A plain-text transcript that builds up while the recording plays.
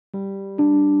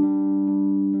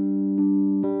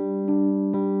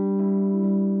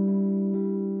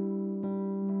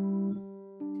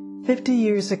50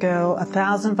 years ago,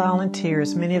 1,000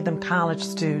 volunteers, many of them college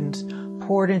students,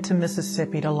 poured into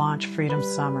Mississippi to launch Freedom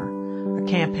Summer, a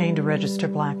campaign to register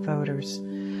black voters.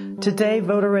 Today,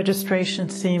 voter registration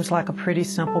seems like a pretty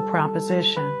simple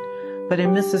proposition, but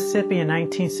in Mississippi in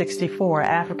 1964,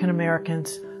 African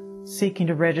Americans seeking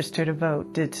to register to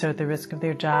vote did so at the risk of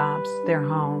their jobs, their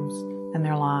homes, and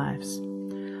their lives.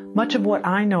 Much of what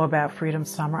I know about Freedom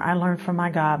Summer I learned from my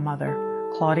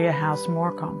godmother, Claudia House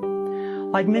Morcom.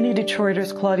 Like many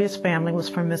Detroiters, Claudia's family was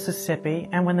from Mississippi,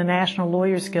 and when the National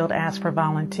Lawyers Guild asked for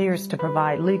volunteers to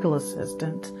provide legal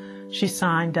assistance, she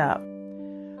signed up.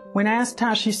 When asked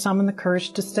how she summoned the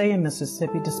courage to stay in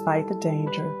Mississippi despite the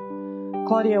danger,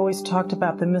 Claudia always talked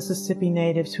about the Mississippi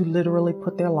natives who literally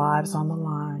put their lives on the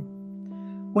line.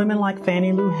 Women like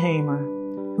Fannie Lou Hamer,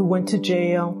 who went to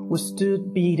jail,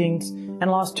 withstood beatings,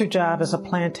 and lost her job as a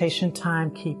plantation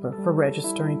timekeeper for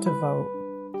registering to vote.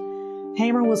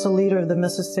 Hamer was a leader of the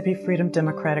Mississippi Freedom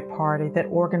Democratic Party that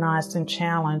organized and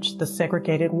challenged the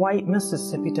segregated white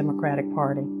Mississippi Democratic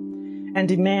Party and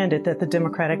demanded that the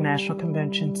Democratic National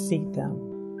Convention seat them.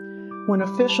 When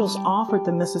officials offered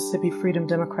the Mississippi Freedom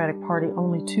Democratic Party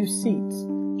only 2 seats,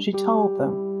 she told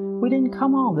them, "We didn't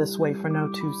come all this way for no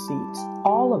 2 seats.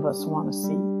 All of us want a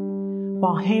seat."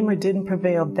 While Hamer didn't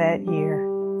prevail that year,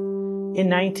 in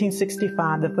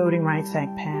 1965, the Voting Rights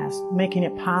Act passed, making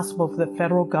it possible for the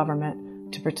federal government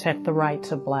to protect the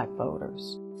rights of black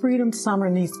voters. Freedom Summer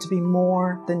needs to be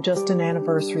more than just an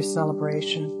anniversary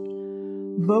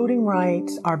celebration. Voting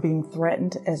rights are being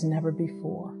threatened as never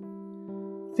before.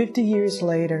 50 years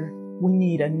later, we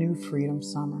need a new Freedom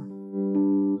Summer.